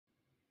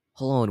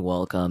Hello and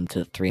welcome to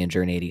the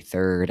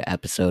 383rd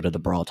episode of the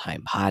Brawl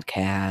Time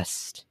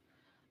Podcast.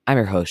 I'm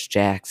your host,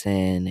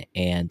 Jackson,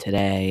 and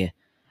today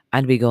I'm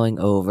going to be going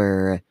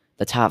over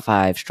the top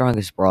 5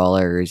 strongest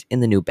brawlers in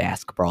the new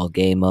basketball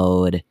game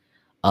mode.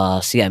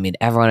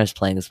 Everyone is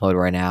playing this mode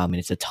right now.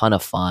 It's a ton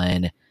of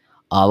fun.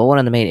 But one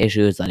of the main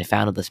issues that I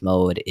found with this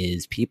mode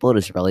is people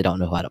just really don't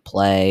know how to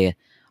play.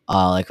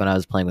 Like when I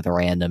was playing with the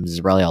randoms,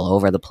 it's really all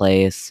over the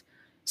place.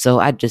 So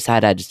I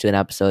decided I'd just do an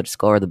episode to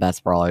score the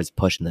best brawlers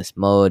pushing this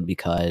mode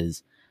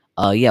because,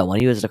 when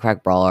you use the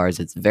correct brawlers,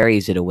 it's very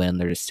easy to win.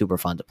 They're just super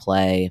fun to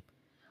play.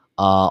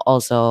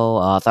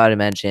 Thought I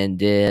mentioned,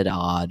 did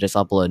just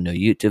upload a new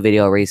YouTube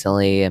video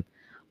recently.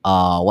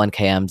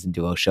 1KMs and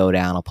Duo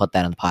Showdown. I'll put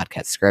that in the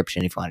podcast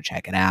description if you want to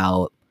check it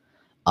out.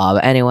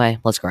 But anyway,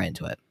 let's go right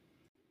into it.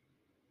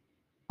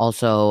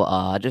 Also,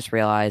 I just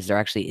realized there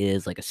actually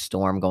is like a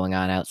storm going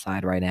on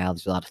outside right now.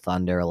 There's a lot of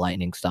thunder,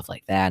 lightning, stuff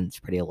like that, and it's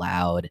pretty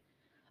loud.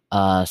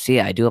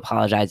 I do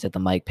apologize if the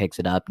mic picks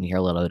it up and you hear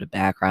a little bit of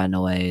background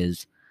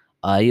noise.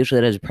 Usually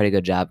it does a pretty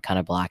good job kind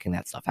of blocking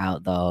that stuff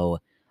out, though.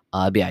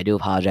 I do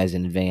apologize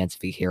in advance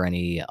if you hear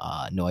any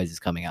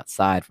noises coming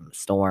outside from the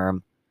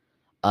storm.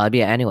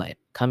 Anyway,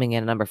 coming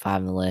in at number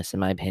 5 on the list, in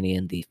my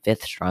opinion, the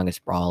 5th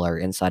strongest brawler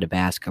inside of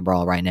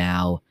basketball right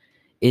now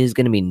is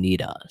going to be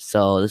Nita.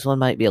 So this one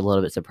might be a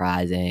little bit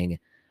surprising.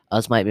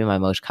 This might be my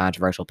most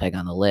controversial pick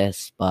on the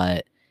list,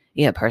 but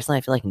yeah, personally,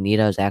 I feel like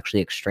Nita is actually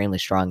extremely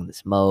strong in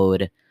this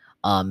mode,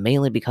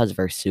 mainly because of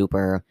her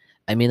super.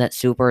 That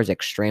super is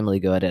extremely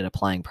good at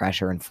applying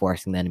pressure and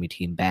forcing the enemy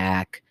team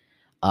back.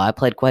 I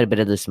played quite a bit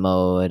of this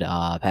mode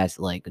past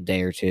like a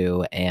day or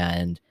two,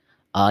 and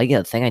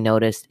the thing I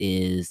noticed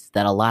is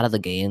that a lot of the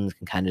games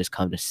can kind of just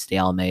come to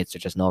stalemates.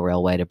 There's just no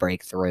real way to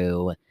break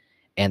through,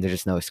 and there's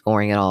just no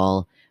scoring at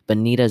all. But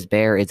Nita's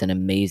Bear is an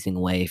amazing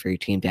way for your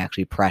team to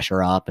actually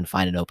pressure up and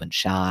find an open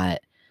shot,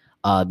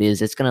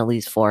 because it's going to at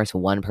least force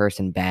one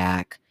person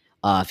back.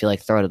 If you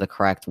throw it the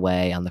correct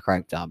way on the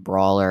correct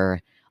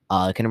brawler,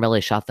 it can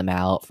really shut them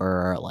out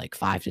for like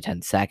 5 to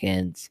 10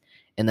 seconds.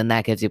 And then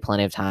that gives you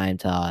plenty of time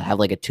to have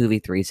like a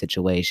 2v3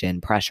 situation,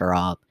 pressure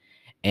up,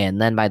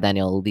 and then by then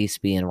you'll at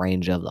least be in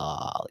range of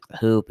the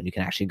hoop, and you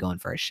can actually go in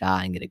for a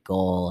shot and get a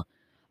goal.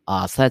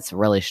 So that's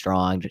really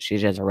strong.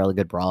 She's just a really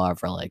good brawler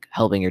for like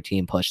helping your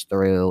team push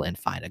through and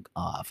find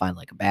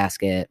like a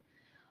basket.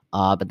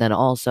 But then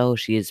also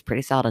she is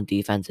pretty solid on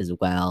defense as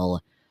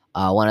well.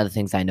 One of the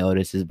things I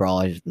noticed is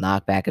brawlers with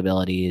knockback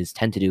abilities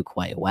tend to do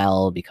quite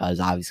well because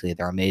obviously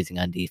they're amazing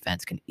on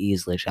defense, can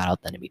easily shut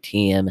out the enemy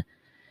team.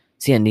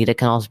 See, Anita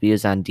can also be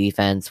used on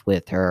defense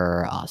with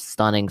her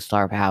stunning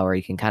star power.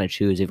 You can kind of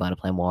choose if you want to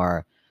play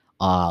more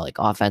like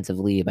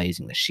offensively by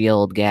using the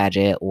shield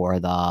gadget or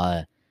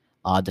the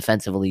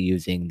defensively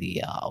using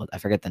the I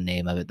forget the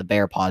name of it, the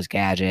bear paws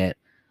gadget.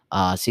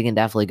 So you can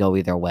definitely go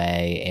either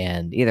way,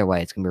 and either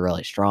way, it's gonna be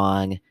really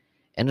strong.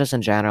 And just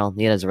in general,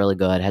 Nita's really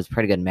good. Has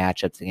pretty good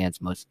matchups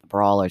against most of the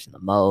brawlers in the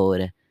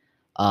mode.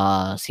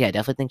 I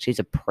definitely think she's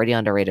a pretty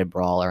underrated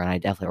brawler, and I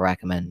definitely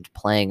recommend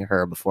playing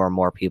her before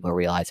more people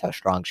realize how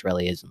strong she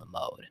really is in the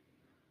mode.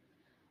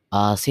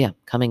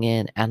 Coming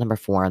in at number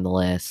 4 on the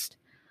list,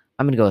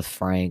 I'm gonna go with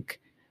Frank.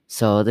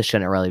 So this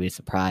shouldn't really be a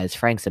surprise.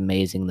 Frank's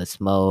amazing in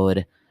this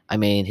mode.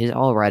 He's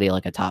already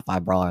like a top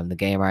 5 brawler in the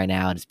game right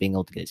now, just being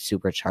able to get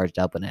super charged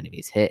up when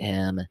enemies hit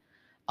him,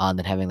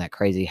 then having that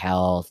crazy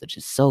health, which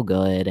is so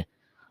good.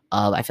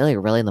 I feel like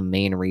really the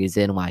main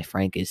reason why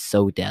Frank is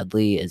so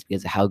deadly is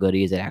because of how good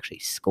he is at actually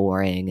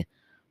scoring.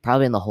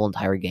 Probably in the whole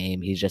entire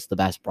game, he's just the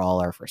best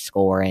brawler for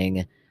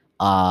scoring.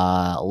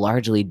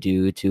 Largely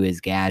due to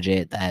his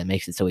gadget that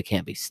makes it so he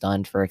can't be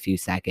stunned for a few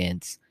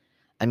seconds.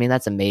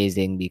 That's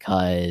amazing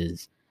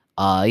because,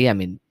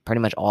 pretty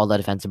much all the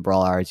defensive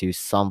brawlers use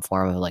some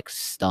form of like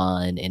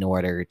stun in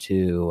order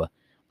to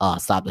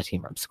stop the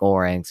team from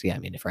scoring.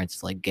 For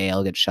instance, like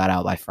Gale gets shot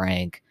out by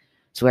Frank.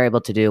 So we're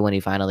able to do when you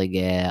finally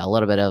get a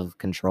little bit of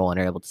control and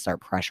are able to start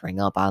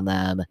pressuring up on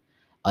them.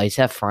 You just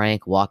have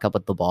Frank walk up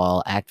with the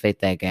ball, activate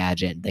that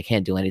gadget. They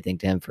can't do anything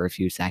to him for a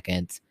few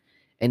seconds.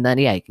 And then,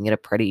 you can get a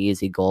pretty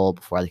easy goal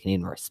before they can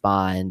even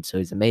respond. So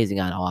he's amazing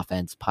on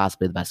offense,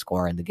 possibly the best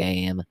scorer in the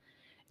game.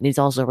 And he's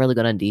also really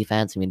good on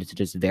defense. It's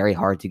just very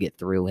hard to get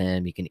through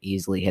him. You can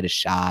easily hit his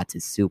shots.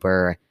 His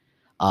super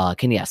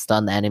can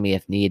stun the enemy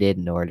if needed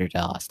in order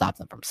to stop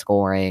them from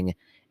scoring.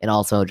 And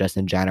also, just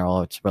in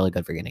general, it's really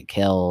good for getting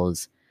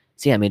kills.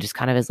 Just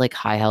kind of his like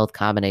high health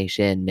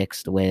combination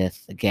mixed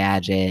with the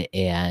gadget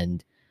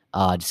and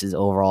just his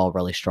overall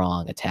really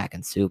strong attack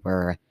and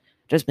super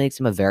just makes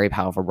him a very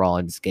powerful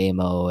brawler in this game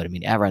mode.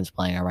 Everyone's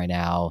playing it right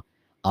now.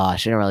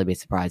 Shouldn't really be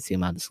surprised to see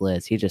him on this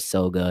list. He's just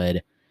so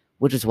good,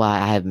 which is why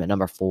I have him at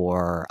number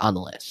 4 on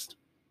the list.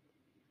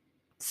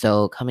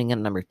 So coming in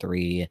at number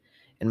 3,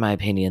 in my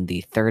opinion,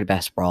 the 3rd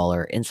best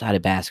brawler inside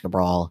of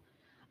basketball,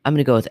 I'm going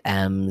to go with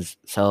Ems.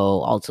 So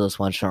also this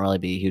one shouldn't really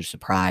be a huge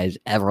surprise.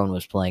 Everyone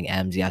was playing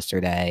Ems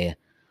yesterday.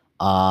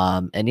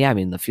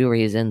 The few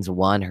reasons.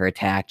 One, her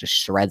attack just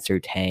shreds through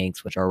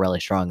tanks, which are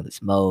really strong in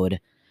this mode.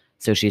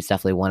 So she's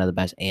definitely one of the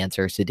best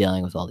answers to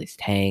dealing with all these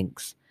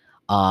tanks.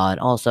 And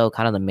also,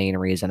 kind of the main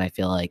reason I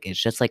feel like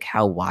it's just like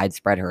how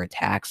widespread her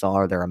attacks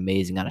are. They're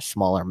amazing on a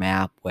smaller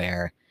map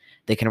where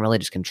they can really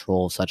just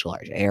control such a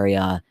large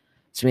area.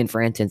 So, I mean,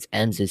 for instance,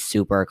 Em's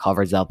super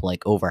covers up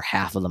like over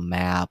half of the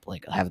map,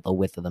 like half the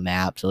width of the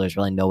map. So, there's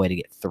really no way to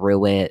get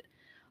through it.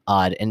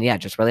 And yeah,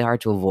 just really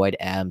hard to avoid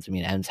Ems. I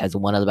mean, Ems has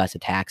one of the best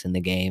attacks in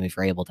the game if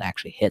you're able to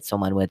actually hit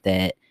someone with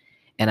it.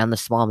 And on the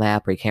small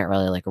map where you can't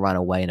really like run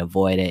away and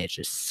avoid it, it's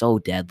just so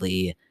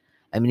deadly.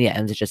 I mean, yeah,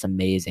 Ems is just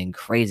amazing,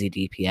 crazy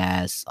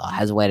DPS,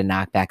 has a way to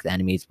knock back the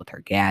enemies with her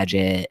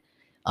gadget.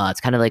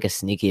 It's kind of like a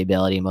sneaky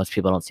ability. Most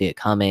people don't see it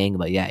coming,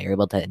 but yeah, you're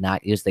able to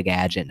not use the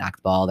gadget, knock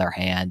the ball out of their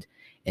hand,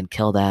 and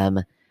kill them.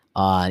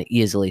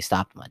 Easily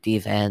stop them on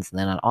defense. And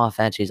then on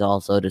offense, she's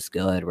also just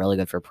good, really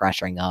good for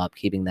pressuring up,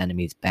 keeping the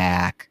enemies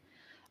back.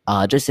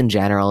 Just in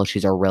general,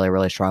 she's a really,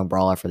 really strong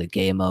brawler for the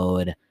game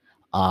mode.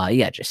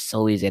 Yeah, just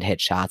so easy to hit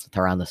shots with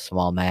her on the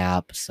small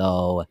map.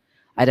 So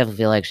I definitely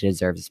feel like she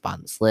deserves a spot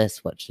on this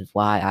list, which is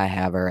why I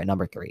have her at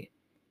number 3.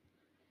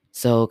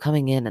 So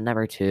coming in at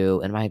number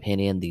 2, in my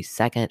opinion, the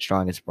second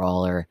strongest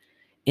brawler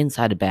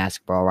inside of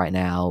basketball right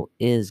now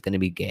is going to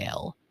be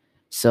Gale.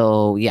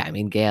 So yeah, I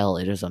mean, Gale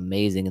is just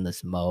amazing in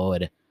this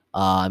mode.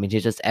 I mean,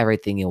 she's just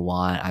everything you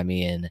want. I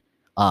mean,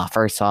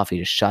 first off, he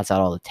just shuts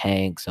out all the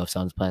tanks. So if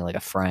someone's playing like a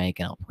Frank,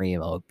 and El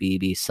Primo,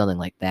 BB, something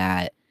like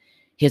that,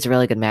 he has a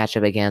really good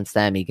matchup against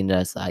them. He can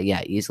just,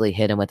 yeah, easily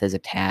hit him with his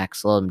attack,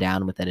 slow him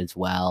down with it as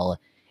well,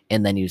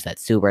 and then use that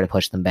super to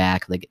push them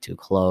back if they get too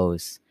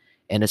close.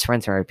 And his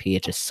friends RP,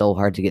 it's just so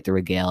hard to get through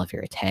a Gale if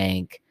you're a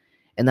tank.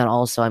 And then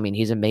also, I mean,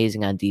 he's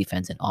amazing on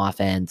defense and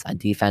offense. On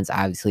defense,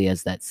 obviously, he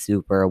has that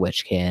super,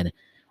 which can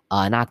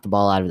knock the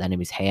ball out of the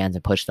enemy's hands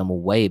and push them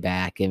way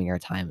back, giving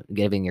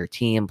your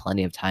team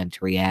plenty of time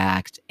to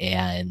react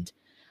and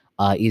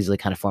easily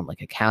kind of form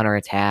like a counter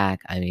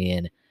attack. I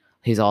mean,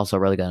 he's also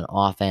really good on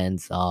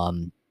offense.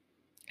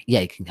 Yeah,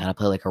 he can kind of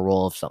play like a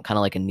role of some kind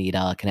of like a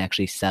Nita, can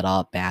actually set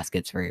up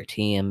baskets for your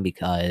team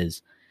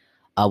because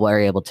what you're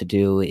able to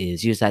do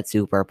is use that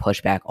super,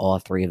 push back all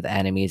 3 of the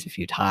enemies a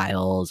few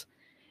tiles,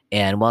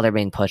 and while they're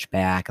being pushed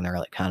back and they're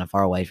like kind of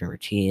far away from your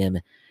team,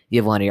 you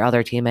have one of your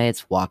other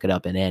teammates walk it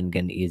up and in,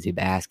 get an easy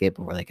basket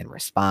before they can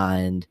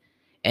respond.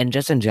 And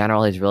just in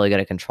general, he's really good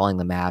at controlling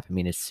the map. I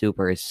mean, his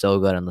super is so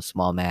good on the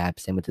small map,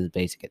 same with his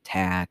basic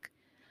attack.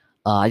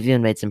 I've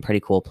even made some pretty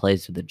cool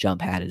plays with the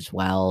jump pad as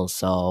well.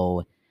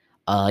 So,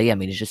 yeah, I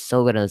mean, he's just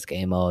so good in this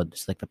game mode.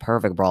 It's like the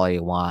perfect brawler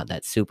you want.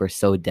 That super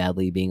so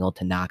deadly, being able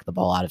to knock the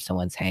ball out of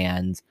someone's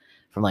hands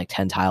from like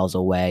 10 tiles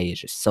away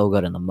is just so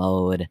good in the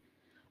mode.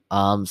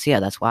 So yeah,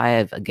 that's why I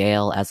have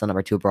Gale as the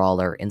number 2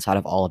 brawler inside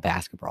of all of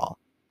basketball.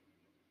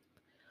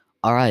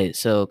 All right,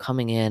 so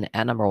coming in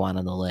at number 1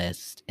 on the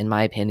list, in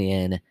my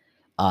opinion,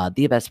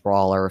 the best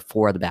brawler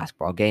for the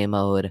basketball game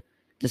mode.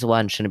 This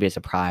one shouldn't be a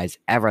surprise.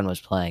 Everyone was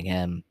playing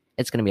him.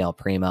 It's going to be El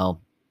Primo.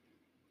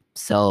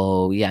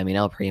 So yeah, I mean,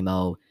 El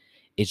Primo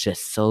is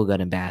just so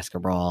good in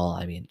basketball.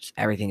 I mean, just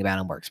everything about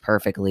him works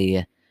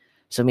perfectly.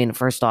 So I mean,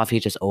 first off,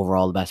 he's just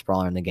overall the best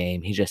brawler in the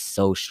game. He's just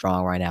so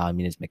strong right now. I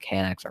mean, his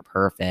mechanics are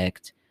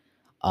perfect.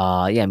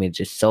 Yeah, I mean, it's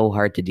just so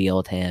hard to deal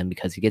with him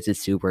because he gets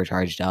his super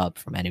charged up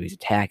from enemies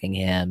attacking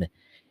him,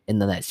 and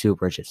then that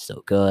super is just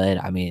so good.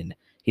 I mean,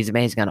 he's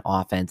amazing on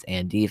offense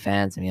and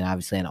defense. I mean,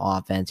 obviously on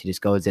offense, he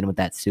just goes in with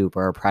that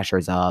super,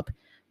 pressures up,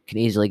 can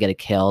easily get a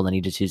kill, then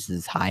he just uses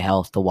his high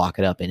health to walk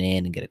it up and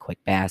in and get a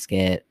quick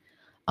basket.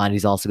 And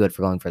he's also good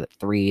for going for the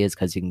threes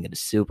because he can get a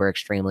super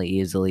extremely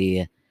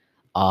easily.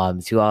 So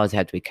you always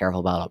have to be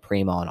careful about El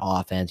Primo on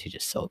offense. He's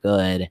just so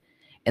good.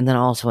 And then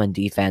also in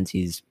defense,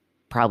 he's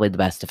probably the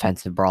best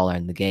defensive brawler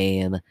in the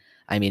game.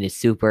 I mean, his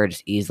super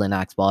just easily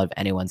knocks ball out of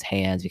anyone's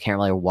hands. You can't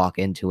really walk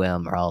into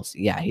him or else,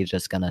 yeah, he's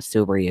just going to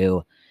super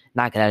you,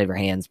 knock it out of your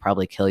hands,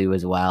 probably kill you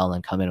as well,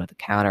 and come in with a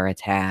counter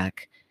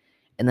attack.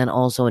 And then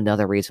also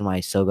another reason why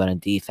he's so good on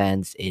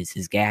defense is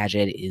his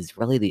gadget is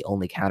really the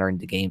only counter in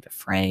the game to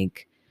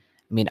Frank.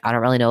 I mean, I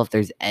don't really know if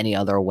there's any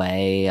other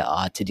way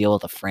to deal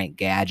with a Frank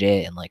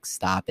gadget and like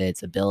stop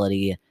its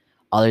ability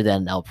other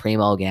than El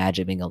Primo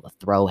gadget being able to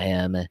throw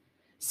him.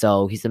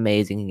 So he's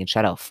amazing. He can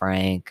shut out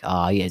Frank.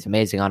 Yeah, he's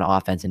amazing on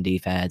offense and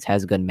defense.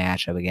 Has a good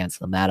matchup against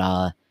the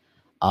meta.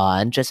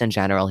 And just in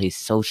general, he's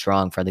so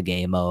strong for the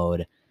game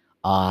mode.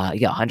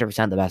 Yeah,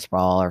 100% the best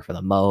brawler for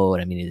the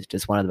mode. I mean, he's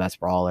just one of the best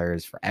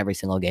brawlers for every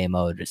single game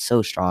mode. Just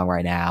so strong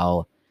right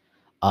now.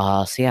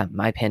 So yeah, in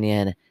my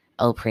opinion,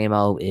 El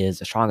Primo is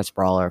the strongest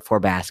brawler for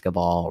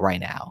basketball right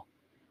now.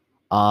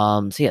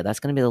 So yeah, that's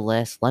gonna be the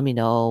list. Let me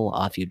know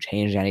if you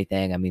changed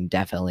anything. I mean,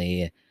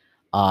 definitely,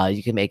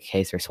 you can make a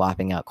case for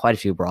swapping out quite a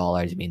few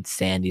brawlers. I mean,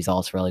 Sandy's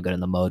also really good in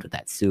the mode with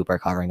that super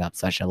covering up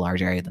such a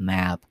large area of the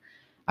map.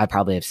 I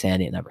probably have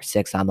Sandy at number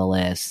 6 on the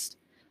list.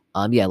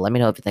 Yeah, let me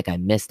know if you think I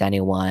missed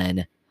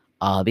anyone.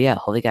 But yeah,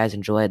 hope you guys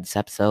enjoyed this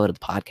episode of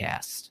the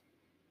podcast.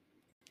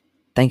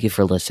 Thank you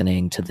for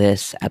listening to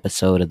this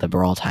episode of the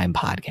Brawl Time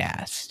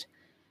Podcast.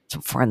 So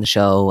before I end the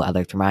show, I'd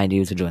like to remind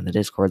you to join the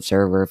Discord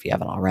server if you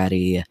haven't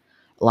already. A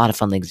lot of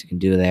fun things you can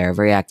do there.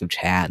 Very active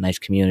chat, nice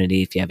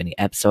community. If you have any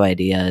episode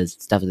ideas,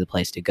 it's definitely the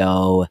place to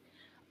go.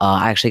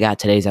 I actually got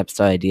today's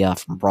episode idea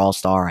from Brawl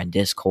Star on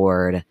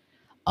Discord.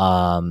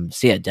 So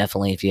yeah,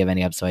 definitely if you have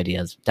any episode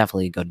ideas,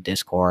 definitely go to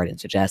Discord and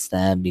suggest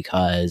them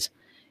because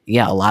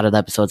yeah, a lot of the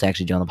episodes I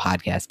actually do on the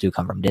podcast do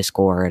come from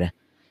Discord.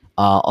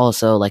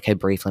 Also, like I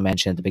briefly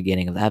mentioned at the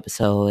beginning of the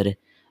episode,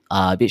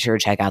 be sure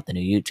to check out the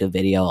new YouTube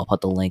video. I'll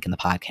put the link in the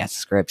podcast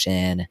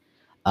description.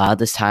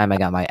 This time I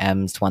got my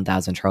M's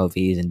 1000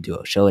 trophies and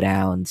Duo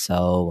Showdown,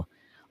 so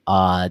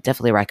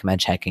definitely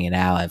recommend checking it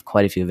out. I have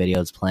quite a few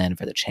videos planned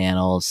for the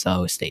channel,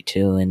 so stay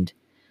tuned.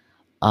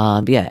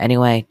 But yeah,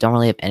 anyway, don't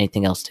really have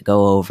anything else to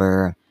go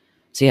over.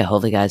 So yeah,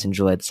 hopefully you guys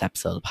enjoyed this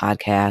episode of the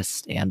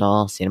podcast, and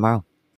I'll see you tomorrow.